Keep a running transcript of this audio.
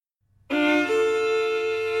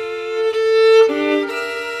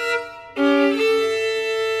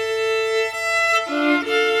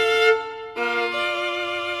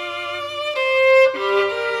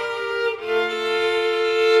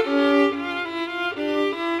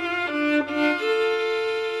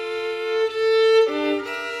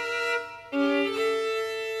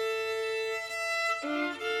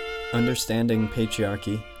Understanding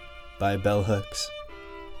Patriarchy by Bell Hooks.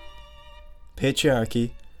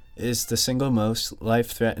 Patriarchy is the single most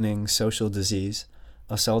life-threatening social disease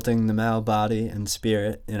assaulting the male body and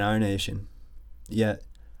spirit in our nation. Yet,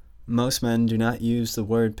 most men do not use the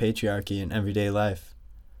word patriarchy in everyday life.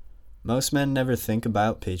 Most men never think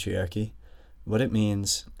about patriarchy, what it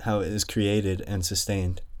means, how it is created and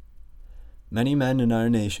sustained. Many men in our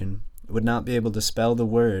nation would not be able to spell the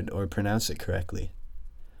word or pronounce it correctly.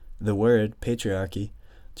 The word, patriarchy,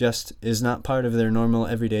 just is not part of their normal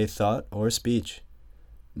everyday thought or speech.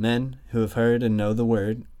 Men who have heard and know the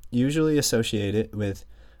word usually associate it with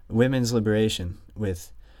women's liberation,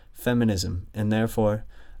 with feminism, and therefore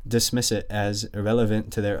dismiss it as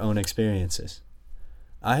irrelevant to their own experiences.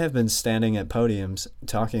 I have been standing at podiums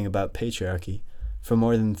talking about patriarchy for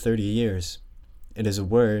more than 30 years. It is a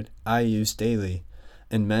word I use daily,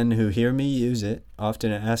 and men who hear me use it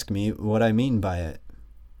often ask me what I mean by it.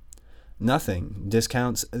 Nothing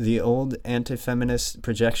discounts the old anti-feminist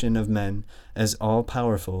projection of men as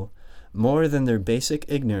all-powerful more than their basic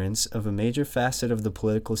ignorance of a major facet of the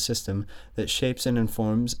political system that shapes and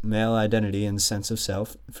informs male identity and sense of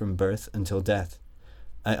self from birth until death.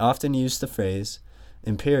 I often use the phrase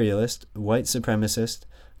imperialist, white supremacist,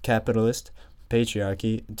 capitalist,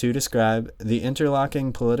 patriarchy to describe the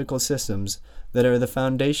interlocking political systems that are the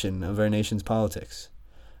foundation of our nation's politics.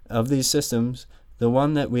 Of these systems, the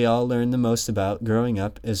one that we all learn the most about growing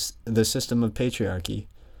up is the system of patriarchy,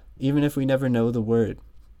 even if we never know the word.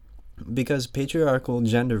 Because patriarchal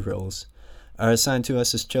gender roles are assigned to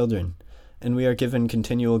us as children, and we are given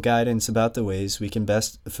continual guidance about the ways we can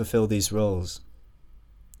best fulfill these roles.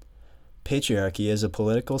 Patriarchy is a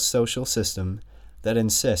political social system that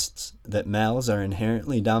insists that males are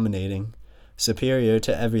inherently dominating, superior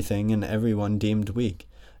to everything and everyone deemed weak,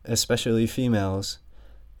 especially females,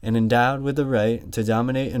 and endowed with the right to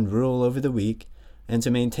dominate and rule over the weak, and to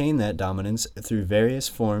maintain that dominance through various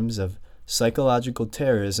forms of psychological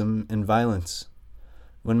terrorism and violence.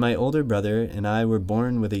 When my older brother and I were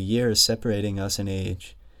born with a year separating us in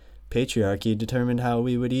age, patriarchy determined how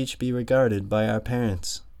we would each be regarded by our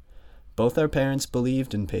parents. Both our parents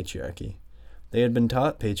believed in patriarchy. They had been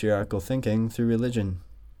taught patriarchal thinking through religion.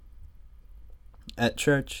 At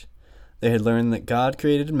church, they had learned that God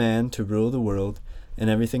created man to rule the world and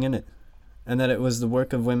everything in it, and that it was the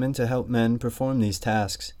work of women to help men perform these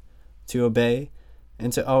tasks, to obey,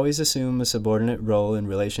 and to always assume a subordinate role in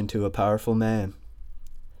relation to a powerful man.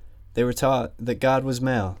 They were taught that God was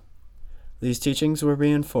male. These teachings were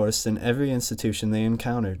reinforced in every institution they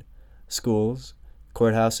encountered: schools,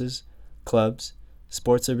 courthouses, clubs,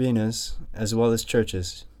 sports arenas, as well as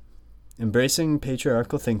churches. Embracing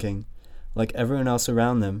patriarchal thinking, like everyone else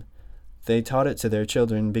around them, they taught it to their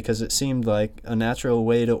children because it seemed like a natural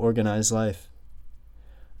way to organize life.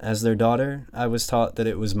 As their daughter, I was taught that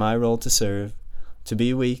it was my role to serve, to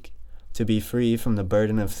be weak, to be free from the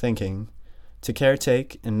burden of thinking, to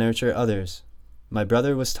caretake and nurture others. My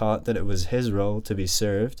brother was taught that it was his role to be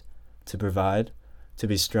served, to provide, to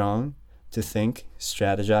be strong, to think,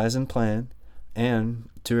 strategize, and plan, and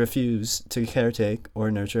to refuse to caretake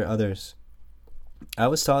or nurture others. I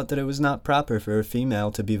was taught that it was not proper for a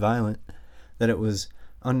female to be violent, that it was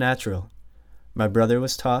unnatural. My brother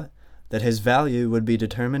was taught that his value would be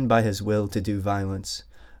determined by his will to do violence,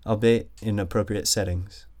 albeit in appropriate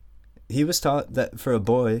settings. He was taught that for a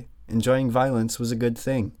boy, enjoying violence was a good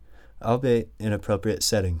thing, albeit in appropriate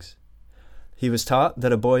settings. He was taught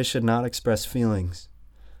that a boy should not express feelings.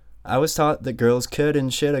 I was taught that girls could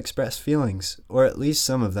and should express feelings, or at least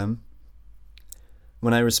some of them.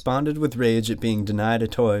 When I responded with rage at being denied a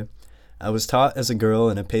toy, I was taught as a girl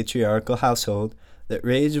in a patriarchal household that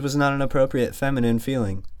rage was not an appropriate feminine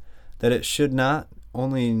feeling, that it should not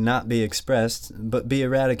only not be expressed, but be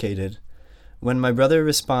eradicated. When my brother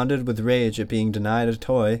responded with rage at being denied a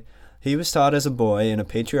toy, he was taught as a boy in a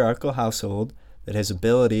patriarchal household that his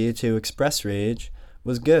ability to express rage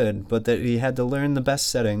was good, but that he had to learn the best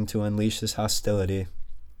setting to unleash his hostility.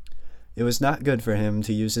 It was not good for him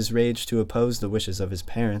to use his rage to oppose the wishes of his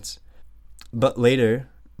parents. But later,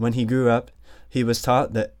 when he grew up, he was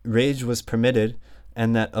taught that rage was permitted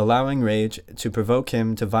and that allowing rage to provoke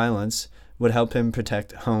him to violence would help him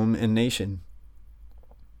protect home and nation.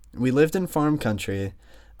 We lived in farm country,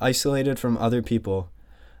 isolated from other people.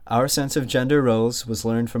 Our sense of gender roles was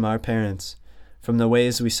learned from our parents, from the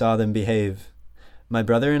ways we saw them behave. My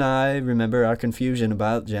brother and I remember our confusion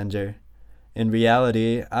about gender. In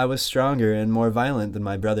reality, I was stronger and more violent than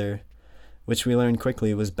my brother, which we learned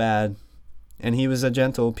quickly was bad, and he was a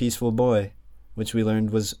gentle, peaceful boy, which we learned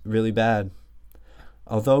was really bad.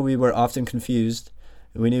 Although we were often confused,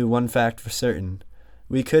 we knew one fact for certain.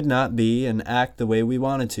 We could not be and act the way we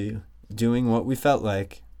wanted to, doing what we felt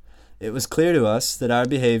like. It was clear to us that our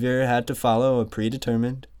behavior had to follow a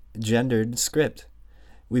predetermined, gendered script.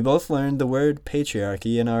 We both learned the word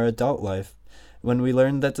patriarchy in our adult life, when we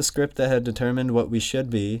learned that the script that had determined what we should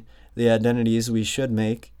be, the identities we should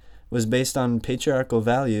make, was based on patriarchal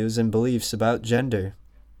values and beliefs about gender.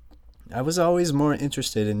 I was always more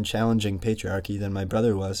interested in challenging patriarchy than my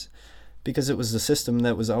brother was, because it was the system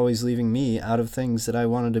that was always leaving me out of things that I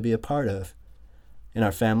wanted to be a part of. In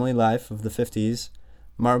our family life of the 50s,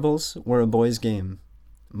 marbles were a boy's game.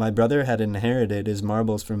 My brother had inherited his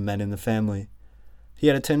marbles from men in the family. He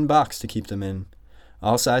had a tin box to keep them in.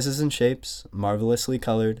 All sizes and shapes, marvelously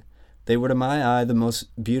colored, they were to my eye the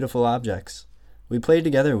most beautiful objects. We played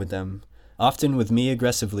together with them, often with me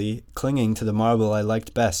aggressively clinging to the marble I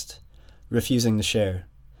liked best, refusing to share.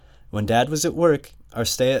 When Dad was at work, our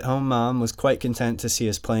stay-at-home mom was quite content to see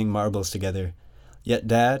us playing marbles together. Yet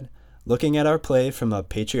Dad, looking at our play from a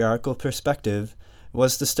patriarchal perspective,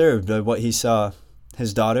 was disturbed by what he saw.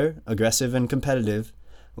 His daughter, aggressive and competitive,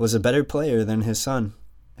 was a better player than his son.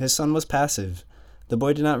 His son was passive. The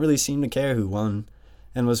boy did not really seem to care who won,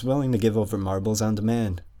 and was willing to give over marbles on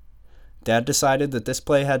demand. Dad decided that this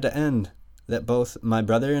play had to end, that both my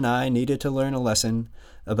brother and I needed to learn a lesson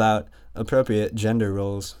about appropriate gender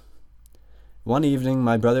roles. One evening,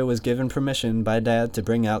 my brother was given permission by Dad to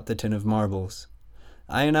bring out the tin of marbles.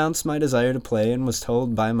 I announced my desire to play and was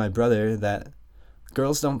told by my brother that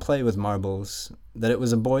girls don't play with marbles, that it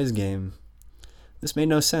was a boy's game. This made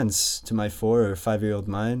no sense to my 4 or 5-year-old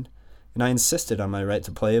mind, and I insisted on my right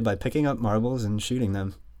to play by picking up marbles and shooting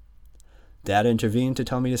them. Dad intervened to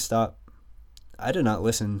tell me to stop. I did not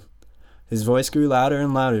listen. His voice grew louder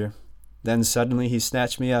and louder. Then suddenly he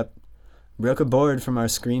snatched me up, broke a board from our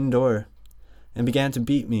screen door, and began to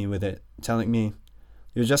beat me with it, telling me,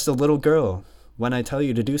 "You're just a little girl. When I tell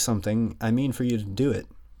you to do something, I mean for you to do it."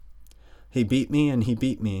 He beat me and he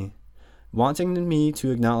beat me, wanting me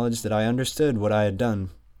to acknowledge that I understood what I had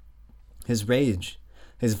done. His rage,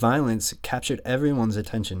 his violence captured everyone's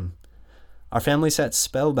attention. Our family sat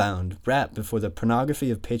spellbound, wrapped before the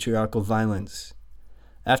pornography of patriarchal violence.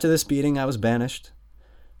 After this beating, I was banished,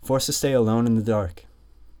 forced to stay alone in the dark.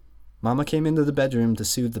 Mama came into the bedroom to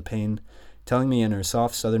soothe the pain, telling me in her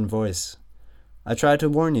soft southern voice, "I tried to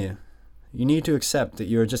warn you. You need to accept that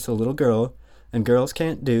you are just a little girl, and girls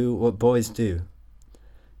can't do what boys do."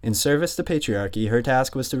 In service to patriarchy, her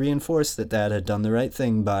task was to reinforce that Dad had done the right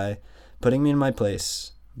thing by putting me in my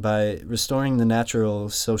place, by restoring the natural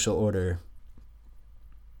social order.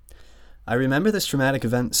 I remember this traumatic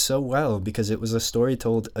event so well because it was a story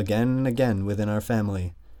told again and again within our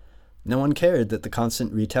family. No one cared that the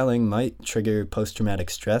constant retelling might trigger post-traumatic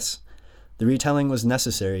stress. The retelling was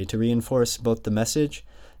necessary to reinforce both the message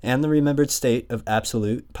and the remembered state of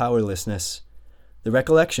absolute powerlessness. The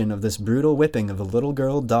recollection of this brutal whipping of a little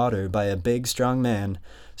girl daughter by a big, strong man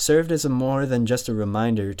served as a more than just a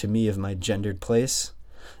reminder to me of my gendered place.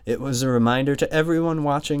 It was a reminder to everyone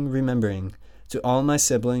watching, remembering, to all my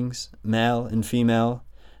siblings, male and female,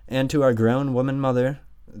 and to our grown woman mother,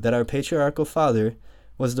 that our patriarchal father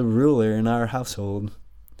was the ruler in our household.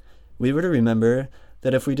 We were to remember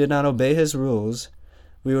that if we did not obey his rules,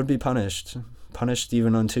 we would be punished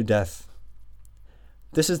even unto death.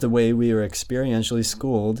 This is the way we were experientially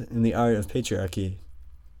schooled in the art of patriarchy.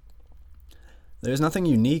 There is nothing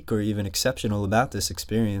unique or even exceptional about this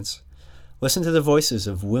experience. Listen to the voices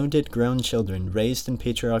of wounded grown children raised in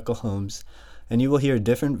patriarchal homes, and you will hear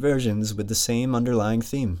different versions with the same underlying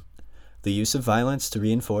theme: the use of violence to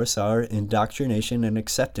reinforce our indoctrination and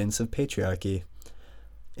acceptance of patriarchy.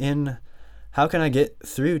 In How Can I Get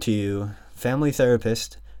Through to You, family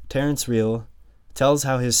therapist Terrence Real tells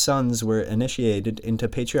how his sons were initiated into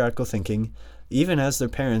patriarchal thinking even as their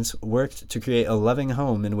parents worked to create a loving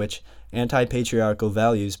home in which anti-patriarchal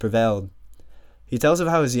values prevailed. He tells of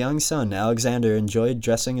how his young son, Alexander, enjoyed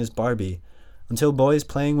dressing as Barbie, until boys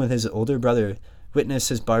playing with his older brother witnessed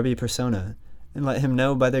his Barbie persona, and let him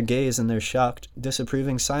know by their gaze and their shocked,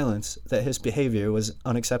 disapproving silence that his behavior was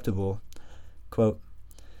unacceptable. Quote,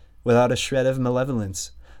 "Without a shred of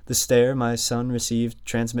malevolence, the stare my son received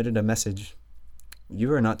transmitted a message.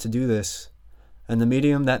 You are not to do this. And the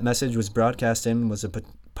medium that message was broadcast in was a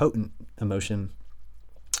potent emotion.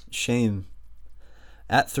 Shame.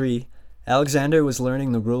 At 3, Alexander was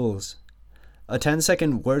learning the rules. A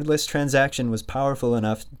 10-second wordless transaction was powerful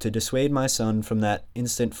enough to dissuade my son from that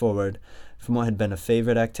instant forward from what had been a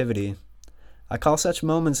favorite activity. I call such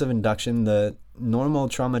moments of induction the normal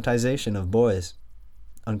traumatization of boys."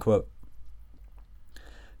 Unquote.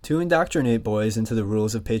 To indoctrinate boys into the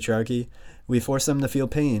rules of patriarchy, we force them to feel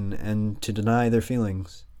pain and to deny their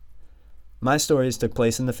feelings. My stories took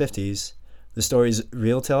place in the 50s. The stories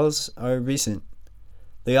Real tells are recent.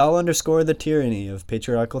 They all underscore the tyranny of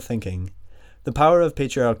patriarchal thinking, the power of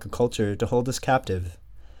patriarchal culture to hold us captive.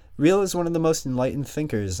 Real is one of the most enlightened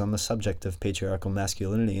thinkers on the subject of patriarchal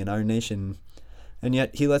masculinity in our nation, and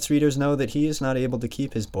yet he lets readers know that he is not able to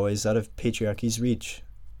keep his boys out of patriarchy's reach.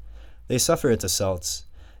 They suffer its assaults,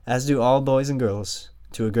 as do all boys and girls,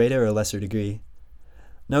 to a greater or lesser degree.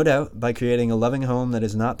 No doubt, by creating a loving home that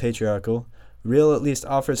is not patriarchal, Real at least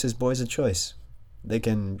offers his boys a choice. They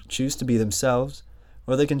can choose to be themselves,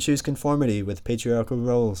 or they can choose conformity with patriarchal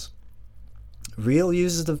roles. Real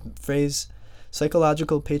uses the phrase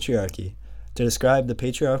psychological patriarchy to describe the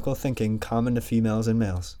patriarchal thinking common to females and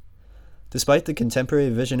males. Despite the contemporary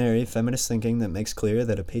visionary feminist thinking that makes clear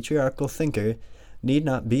that a patriarchal thinker need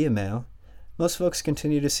not be a male, most folks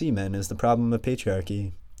continue to see men as the problem of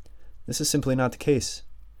patriarchy. This is simply not the case.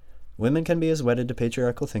 Women can be as wedded to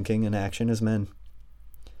patriarchal thinking and action as men.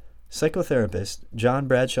 Psychotherapist John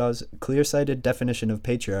Bradshaw's clear-sighted definition of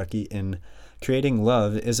patriarchy in Creating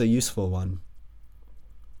Love is a useful one.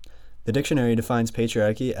 The dictionary defines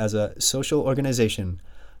patriarchy as a social organization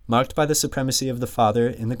marked by the supremacy of the father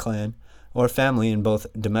in the clan or family in both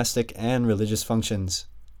domestic and religious functions.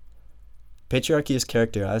 Patriarchy is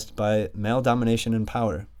characterized by male domination and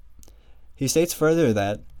power. He states further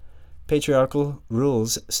that patriarchal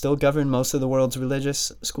rules still govern most of the world's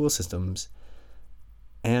religious school systems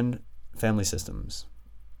and family systems.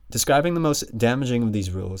 Describing the most damaging of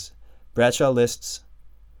these rules, Bradshaw lists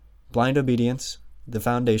blind obedience, the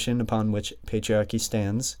foundation upon which patriarchy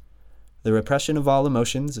stands, the repression of all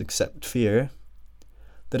emotions except fear,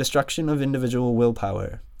 the destruction of individual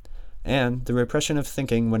willpower, and the repression of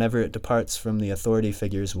thinking whenever it departs from the authority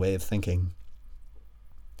figure's way of thinking.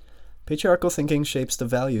 Patriarchal thinking shapes the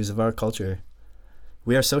values of our culture.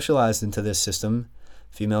 We are socialized into this system,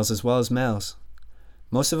 females as well as males.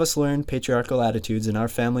 Most of us learned patriarchal attitudes in our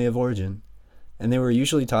family of origin, and they were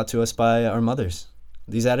usually taught to us by our mothers.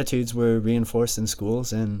 These attitudes were reinforced in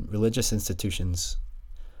schools and religious institutions.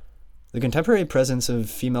 The contemporary presence of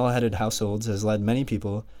female-headed households has led many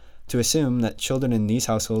people to assume that children in these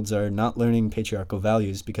households are not learning patriarchal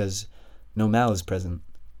values because no male is present.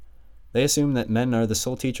 They assume that men are the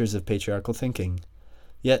sole teachers of patriarchal thinking.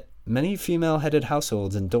 Yet, many female-headed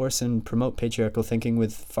households endorse and promote patriarchal thinking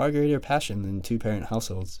with far greater passion than two-parent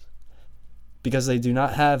households. Because they do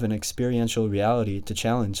not have an experiential reality to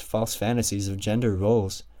challenge false fantasies of gender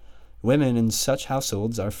roles, women in such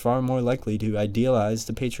households are far more likely to idealize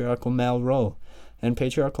the patriarchal male role and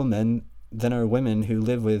patriarchal men than are women who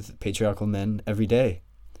live with patriarchal men every day.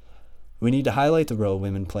 We need to highlight the role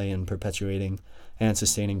women play in perpetuating and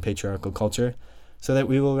sustaining patriarchal culture so that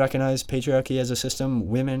we will recognize patriarchy as a system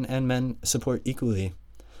women and men support equally,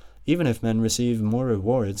 even if men receive more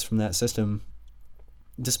rewards from that system.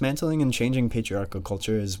 Dismantling and changing patriarchal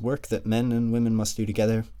culture is work that men and women must do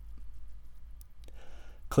together.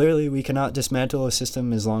 Clearly, we cannot dismantle a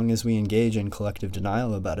system as long as we engage in collective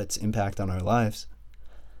denial about its impact on our lives.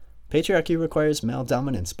 Patriarchy requires male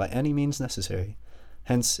dominance by any means necessary.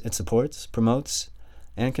 Hence, it supports, promotes,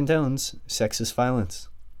 and condones sexist violence.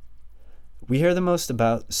 We hear the most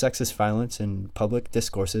about sexist violence in public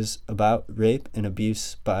discourses about rape and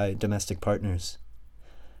abuse by domestic partners.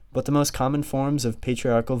 But the most common forms of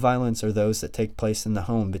patriarchal violence are those that take place in the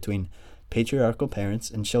home between patriarchal parents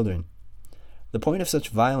and children. The point of such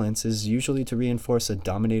violence is usually to reinforce a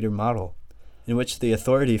dominator model, in which the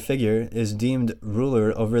authority figure is deemed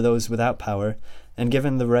ruler over those without power and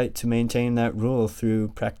given the right to maintain that rule through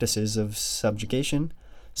practices of subjugation,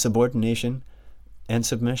 subordination, and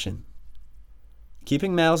submission.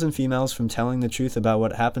 Keeping males and females from telling the truth about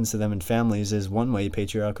what happens to them in families is one way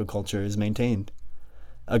patriarchal culture is maintained.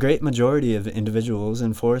 A great majority of individuals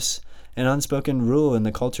enforce an unspoken rule in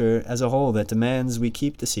the culture as a whole that demands we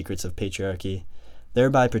keep the secrets of patriarchy,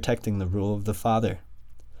 thereby protecting the rule of the father.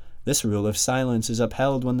 This rule of silence is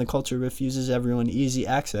upheld when the culture refuses everyone easy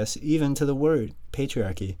access even to the word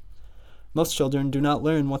patriarchy. Most children do not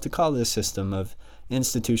learn what to call this system of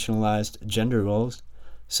institutionalized gender roles,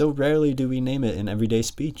 so rarely do we name it in everyday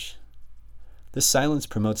speech. This silence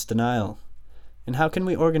promotes denial. And how can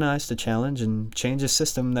we organize to challenge and change a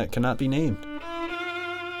system that cannot be named?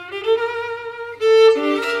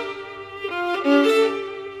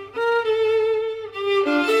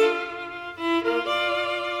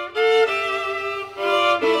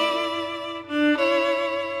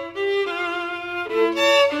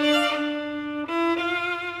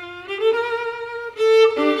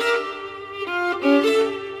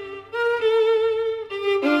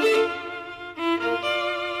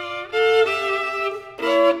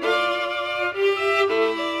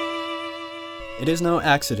 It is no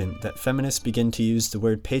accident that feminists begin to use the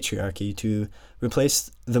word patriarchy to replace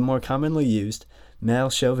the more commonly used male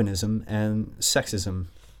chauvinism and sexism.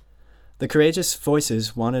 The courageous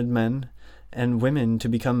voices wanted men and women to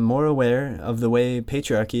become more aware of the way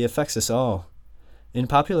patriarchy affects us all. In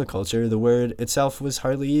popular culture, the word itself was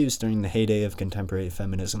hardly used during the heyday of contemporary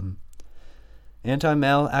feminism.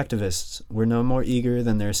 Anti-male activists were no more eager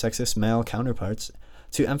than their sexist male counterparts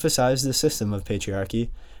to emphasize the system of patriarchy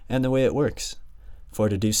and the way it works, for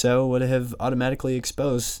to do so would have automatically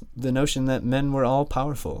exposed the notion that men were all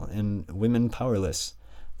powerful and women powerless,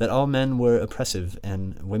 that all men were oppressive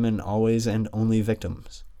and women always and only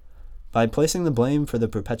victims. By placing the blame for the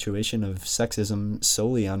perpetuation of sexism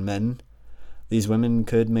solely on men, these women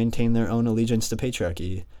could maintain their own allegiance to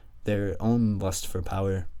patriarchy, their own lust for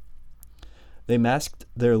power. They masked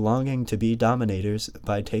their longing to be dominators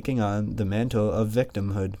by taking on the mantle of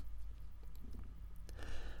victimhood.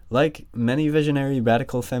 Like many visionary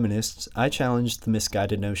radical feminists, I challenged the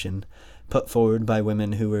misguided notion, put forward by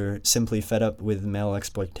women who were simply fed up with male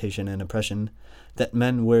exploitation and oppression, that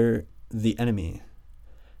men were the enemy.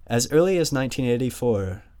 As early as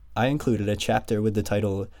 1984, I included a chapter with the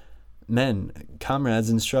title Men, Comrades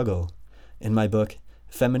in Struggle in my book,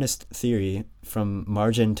 Feminist Theory from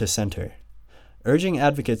Margin to Center, urging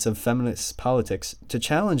advocates of feminist politics to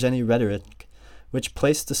challenge any rhetoric which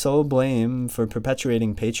placed the sole blame for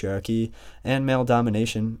perpetuating patriarchy and male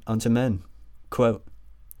domination onto men. Quote,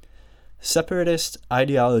 separatist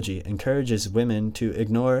ideology encourages women to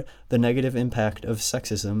ignore the negative impact of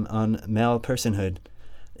sexism on male personhood.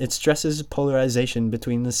 It stresses polarization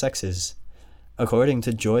between the sexes. According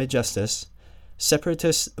to Joy Justice,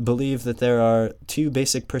 separatists believe that there are two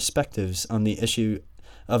basic perspectives on the issue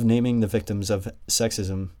of naming the victims of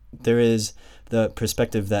sexism. There is the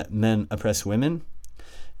perspective that men oppress women,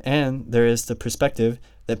 and there is the perspective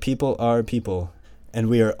that people are people, and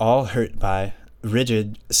we are all hurt by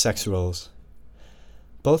rigid sex roles.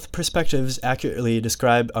 Both perspectives accurately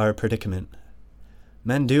describe our predicament.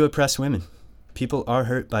 Men do oppress women. People are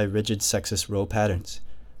hurt by rigid sexist role patterns.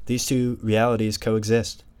 These two realities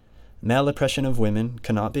coexist. Male oppression of women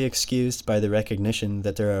cannot be excused by the recognition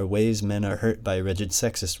that there are ways men are hurt by rigid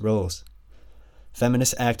sexist roles.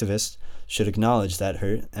 Feminist activists should acknowledge that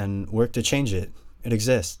hurt and work to change it. It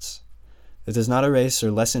exists. It does not erase or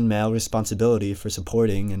lessen male responsibility for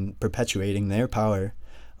supporting and perpetuating their power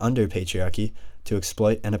under patriarchy to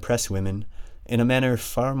exploit and oppress women in a manner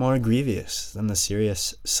far more grievous than the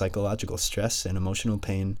serious psychological stress and emotional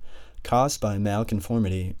pain caused by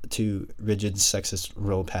malconformity to rigid sexist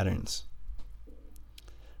role patterns.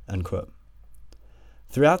 Unquote.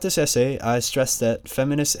 Throughout this essay, I stress that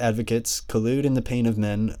feminist advocates collude in the pain of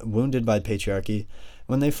men wounded by patriarchy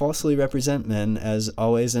when they falsely represent men as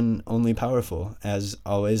always and only powerful, as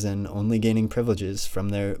always and only gaining privileges from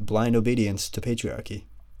their blind obedience to patriarchy.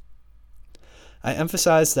 I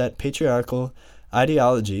emphasize that patriarchal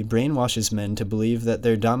ideology brainwashes men to believe that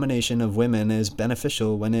their domination of women is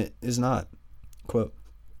beneficial when it is not. Quote,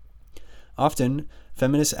 often,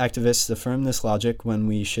 feminist activists affirm this logic when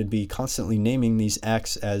we should be constantly naming these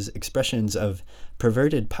acts as expressions of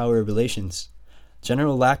perverted power relations,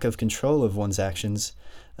 general lack of control of one's actions,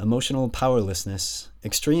 emotional powerlessness,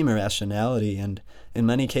 extreme irrationality, and, in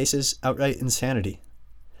many cases, outright insanity.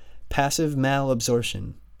 Passive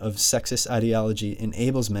malabsorption of sexist ideology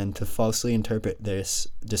enables men to falsely interpret this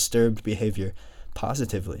disturbed behavior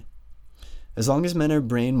positively. As long as men are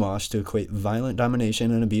brainwashed to equate violent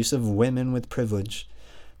domination and abuse of women with privilege,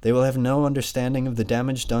 they will have no understanding of the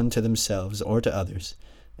damage done to themselves or to others,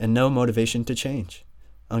 and no motivation to change.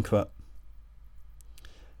 Unquote.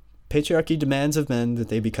 Patriarchy demands of men that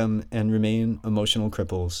they become and remain emotional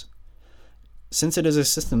cripples. Since it is a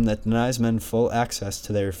system that denies men full access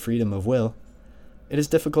to their freedom of will, it is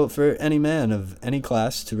difficult for any man of any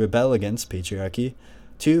class to rebel against patriarchy,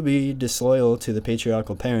 to be disloyal to the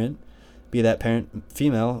patriarchal parent, be that parent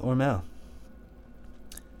female or male.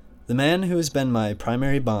 The man who has been my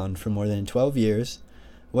primary bond for more than 12 years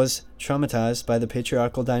was traumatized by the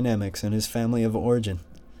patriarchal dynamics in his family of origin.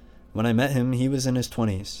 When I met him, he was in his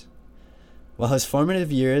 20s. While his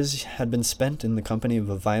formative years had been spent in the company of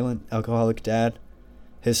a violent, alcoholic dad,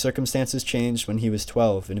 his circumstances changed when he was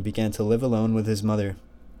 12 and he began to live alone with his mother.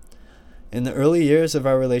 In the early years of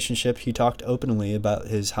our relationship, he talked openly about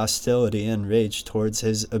his hostility and rage towards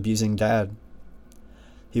his abusing dad.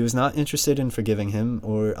 He was not interested in forgiving him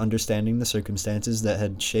or understanding the circumstances that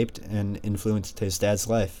had shaped and influenced his dad's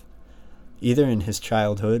life, either in his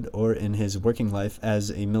childhood or in his working life as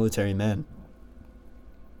a military man.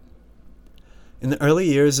 In the early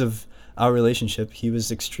years of our relationship, he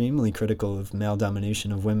was extremely critical of male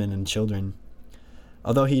domination of women and children.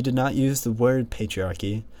 Although he did not use the word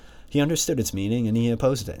patriarchy, he understood its meaning and he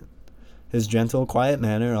opposed it. His gentle, quiet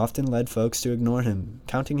manner often led folks to ignore him,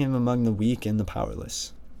 counting him among the weak and the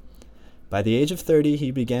powerless. By the age of 30,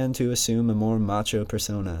 he began to assume a more macho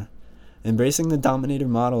persona, embracing the dominator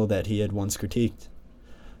model that he had once critiqued.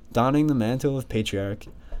 Donning the mantle of patriarch,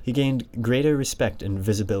 he gained greater respect and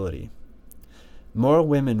visibility. More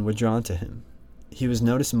women were drawn to him. He was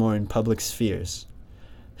noticed more in public spheres.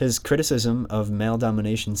 His criticism of male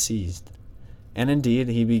domination ceased, and indeed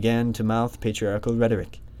he began to mouth patriarchal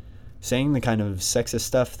rhetoric, saying the kind of sexist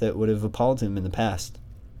stuff that would have appalled him in the past.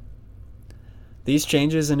 These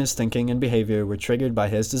changes in his thinking and behavior were triggered by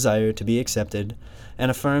his desire to be accepted and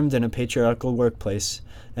affirmed in a patriarchal workplace,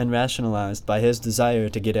 and rationalized by his desire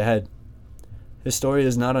to get ahead. His story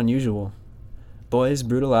is not unusual. Boys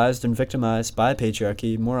brutalized and victimized by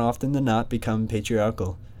patriarchy more often than not become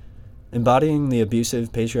patriarchal, embodying the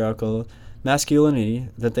abusive patriarchal masculinity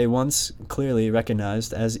that they once clearly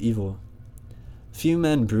recognized as evil. Few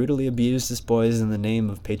men brutally abused as boys in the name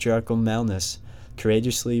of patriarchal maleness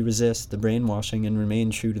courageously resist the brainwashing and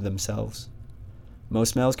remain true to themselves.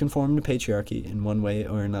 Most males conform to patriarchy in one way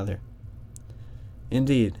or another.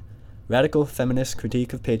 Indeed, radical feminist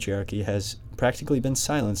critique of patriarchy has practically been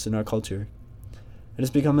silenced in our culture. It has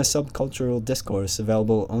become a subcultural discourse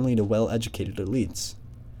available only to well-educated elites.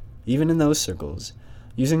 Even in those circles,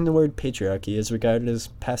 using the word patriarchy is regarded as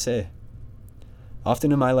passé.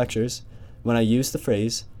 Often in my lectures, when I use the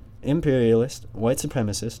phrase imperialist, white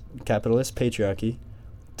supremacist, capitalist patriarchy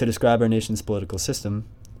to describe our nation's political system,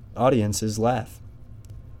 audiences laugh.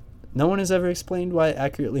 No one has ever explained why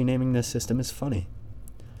accurately naming this system is funny.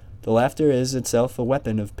 The laughter is itself a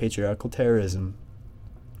weapon of patriarchal terrorism.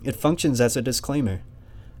 It functions as a disclaimer,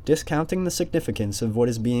 discounting the significance of what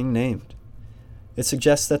is being named. It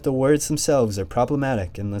suggests that the words themselves are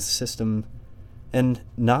problematic in the system and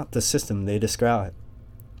not the system they describe.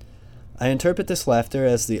 I interpret this laughter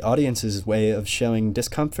as the audience's way of showing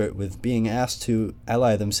discomfort with being asked to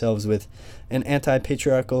ally themselves with an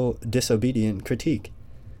anti-patriarchal, disobedient critique.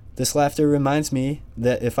 This laughter reminds me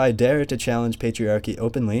that if I dare to challenge patriarchy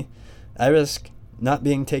openly, I risk not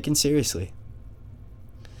being taken seriously.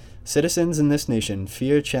 Citizens in this nation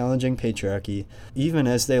fear challenging patriarchy, even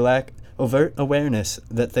as they lack overt awareness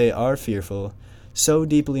that they are fearful. So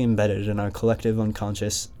deeply embedded in our collective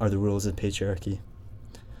unconscious are the rules of patriarchy.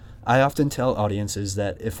 I often tell audiences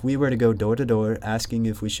that if we were to go door to door asking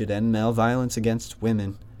if we should end male violence against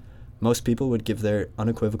women, most people would give their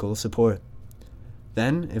unequivocal support.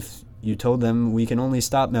 Then, if you told them we can only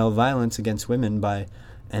stop male violence against women by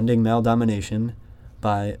ending male domination,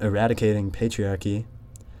 by eradicating patriarchy,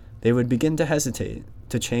 they would begin to hesitate,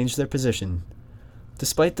 to change their position.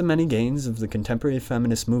 Despite the many gains of the contemporary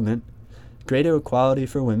feminist movement, greater equality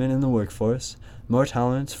for women in the workforce, more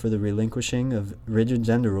tolerance for the relinquishing of rigid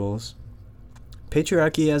gender roles,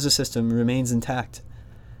 patriarchy as a system remains intact,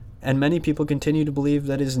 and many people continue to believe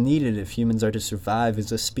that it is needed if humans are to survive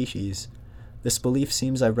as a species. This belief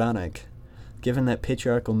seems ironic, given that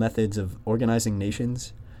patriarchal methods of organizing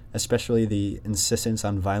nations, especially the insistence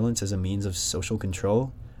on violence as a means of social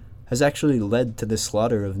control, has actually led to the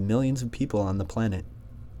slaughter of millions of people on the planet.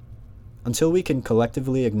 Until we can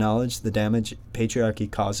collectively acknowledge the damage patriarchy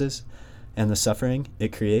causes and the suffering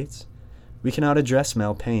it creates, we cannot address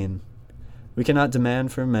male pain. We cannot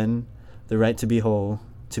demand for men the right to be whole,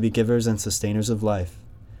 to be givers and sustainers of life.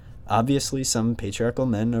 Obviously, some patriarchal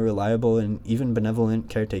men are reliable and even benevolent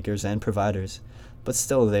caretakers and providers, but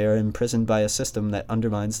still they are imprisoned by a system that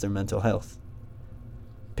undermines their mental health.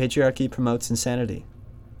 Patriarchy promotes insanity.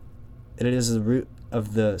 It is the root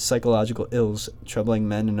of the psychological ills troubling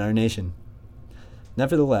men in our nation.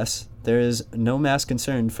 Nevertheless, there is no mass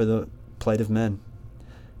concern for the plight of men.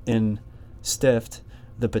 In Stift,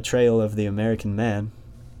 The Betrayal of the American Man,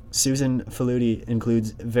 Susan Faludi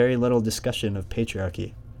includes very little discussion of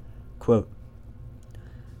patriarchy. Quote,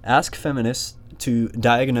 "Ask feminists to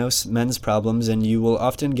diagnose men's problems and you will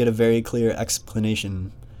often get a very clear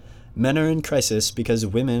explanation. Men are in crisis because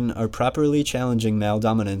women are properly challenging male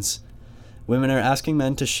dominance. Women are asking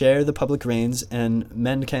men to share the public reins and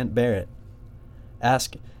men can't bear it.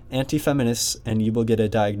 Ask anti-feminists and you will get a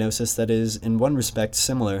diagnosis that is, in one respect,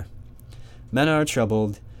 similar. Men are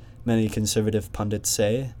troubled, many conservative pundits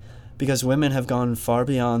say, because women have gone far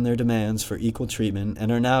beyond their demands for equal treatment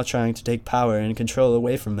and are now trying to take power and control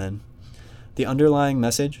away from men. The underlying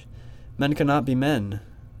message? Men cannot be men,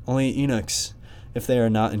 only eunuchs, if they are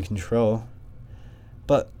not in control.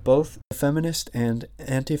 But both feminist and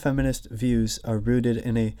anti-feminist views are rooted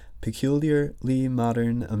in a peculiarly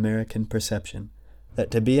modern American perception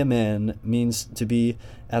that to be a man means to be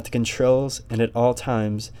at the controls and at all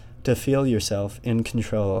times to feel yourself in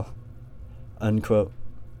control." Unquote.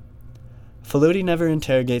 Faludi never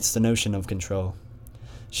interrogates the notion of control.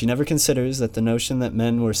 She never considers that the notion that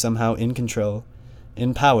men were somehow in control,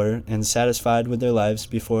 in power, and satisfied with their lives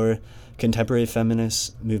before contemporary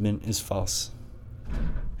feminist movement is false.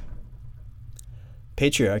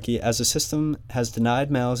 Patriarchy as a system has denied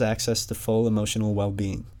males access to full emotional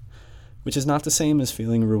well-being, which is not the same as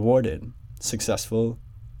feeling rewarded, successful,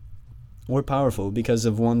 or powerful because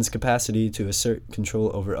of one's capacity to assert control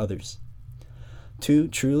over others. To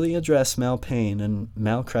truly address male pain and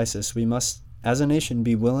male crisis, we must, as a nation,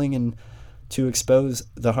 be willing to expose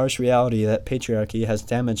the harsh reality that patriarchy has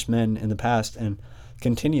damaged men in the past and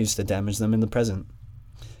continues to damage them in the present.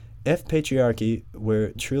 If patriarchy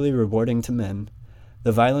were truly rewarding to men,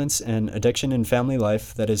 the violence and addiction in family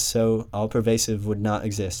life that is so all-pervasive would not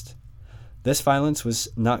exist. This violence was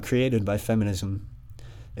not created by feminism.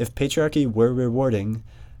 If patriarchy were rewarding,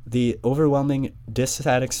 the overwhelming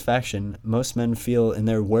dissatisfaction most men feel in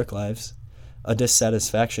their work lives, a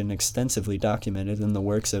dissatisfaction extensively documented in the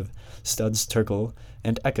works of Studs Terkel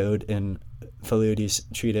and echoed in Faludi's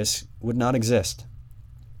treatise, would not exist.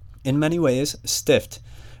 In many ways, Stift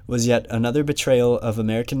was yet another betrayal of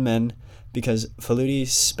American men because Faludi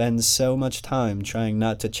spends so much time trying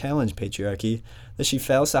not to challenge patriarchy that she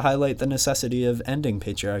fails to highlight the necessity of ending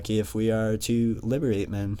patriarchy if we are to liberate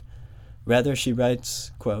men. Rather, she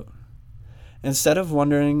writes, quote, "Instead of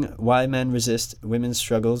wondering why men resist women's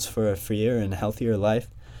struggles for a freer and healthier life,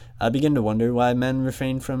 I begin to wonder why men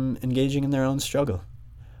refrain from engaging in their own struggle.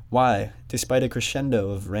 Why, despite a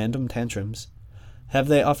crescendo of random tantrums, have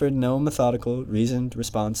they offered no methodical, reasoned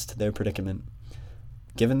response to their predicament?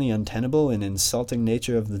 Given the untenable and insulting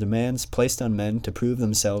nature of the demands placed on men to prove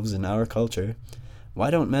themselves in our culture,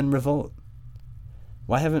 why don't men revolt?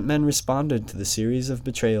 Why haven't men responded to the series of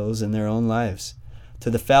betrayals in their own lives, to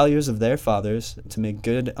the failures of their fathers to make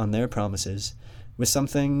good on their promises, with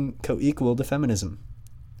something co-equal to feminism?"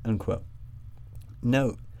 Unquote.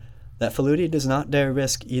 Note that Faludi does not dare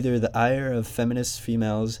risk either the ire of feminist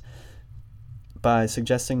females by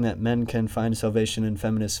suggesting that men can find salvation in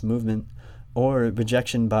feminist movement, or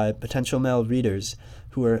rejection by potential male readers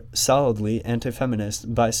who are solidly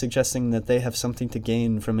anti-feminist by suggesting that they have something to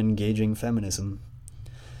gain from engaging feminism.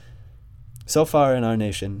 So far in our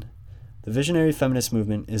nation, the visionary feminist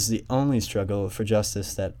movement is the only struggle for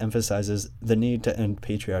justice that emphasizes the need to end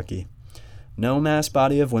patriarchy. No mass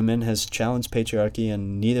body of women has challenged patriarchy,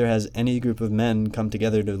 and neither has any group of men come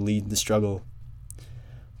together to lead the struggle.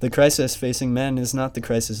 The crisis facing men is not the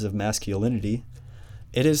crisis of masculinity.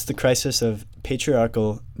 It is the crisis of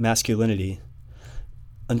patriarchal masculinity.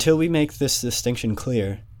 Until we make this distinction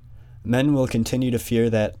clear, men will continue to fear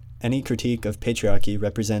that any critique of patriarchy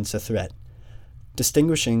represents a threat.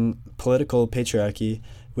 Distinguishing political patriarchy,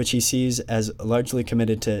 which he sees as largely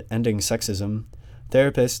committed to ending sexism,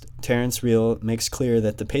 therapist Terence Real makes clear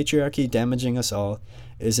that the patriarchy damaging us all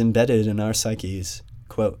is embedded in our psyches.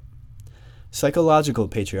 Quote, "Psychological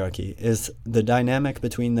patriarchy is the dynamic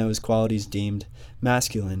between those qualities deemed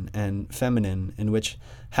masculine and feminine in which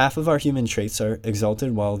half of our human traits are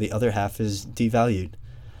exalted while the other half is devalued.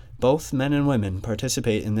 Both men and women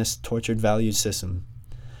participate in this tortured value system.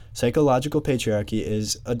 Psychological patriarchy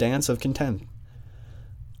is a dance of contempt,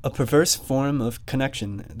 a perverse form of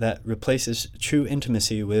connection that replaces true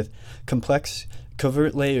intimacy with complex,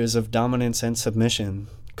 covert layers of dominance and submission,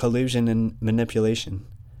 collusion and manipulation.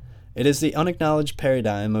 It is the unacknowledged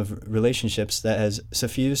paradigm of relationships that has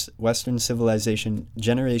suffused Western civilization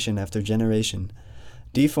generation after generation,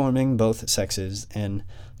 deforming both sexes and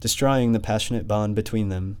destroying the passionate bond between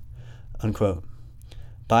them." Unquote.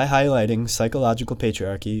 By highlighting psychological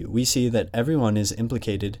patriarchy, we see that everyone is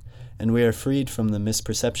implicated, and we are freed from the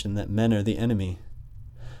misperception that men are the enemy.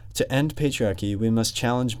 To end patriarchy, we must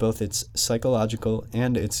challenge both its psychological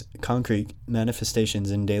and its concrete manifestations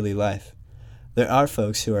in daily life. There are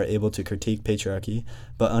folks who are able to critique patriarchy,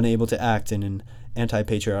 but unable to act in an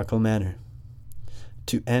anti-patriarchal manner.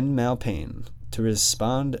 To end male pain, to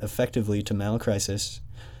respond effectively to male crisis,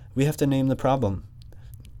 we have to name the problem.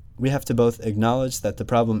 We have to both acknowledge that the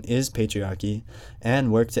problem is patriarchy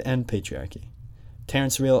and work to end patriarchy.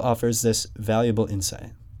 Terence Real offers this valuable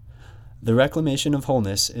insight. The reclamation of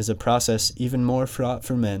wholeness is a process even more fraught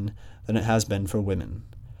for men than it has been for women,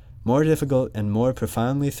 more difficult and more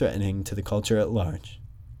profoundly threatening to the culture at large.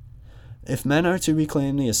 If men are to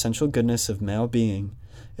reclaim the essential goodness of male being,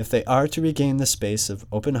 if they are to regain the space of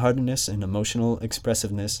open-heartedness and emotional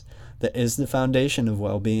expressiveness that is the foundation of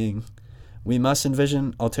well-being, we must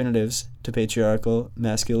envision alternatives to patriarchal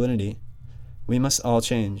masculinity. We must all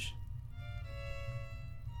change.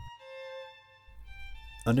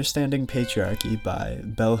 Understanding Patriarchy by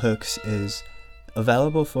Bell Hooks is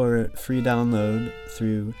available for free download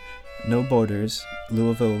through No Borders,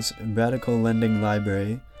 Louisville's Radical Lending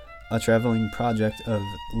Library, a traveling project of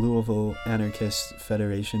Louisville Anarchist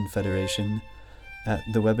Federation at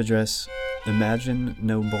the web address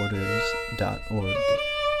imaginenoborders.org.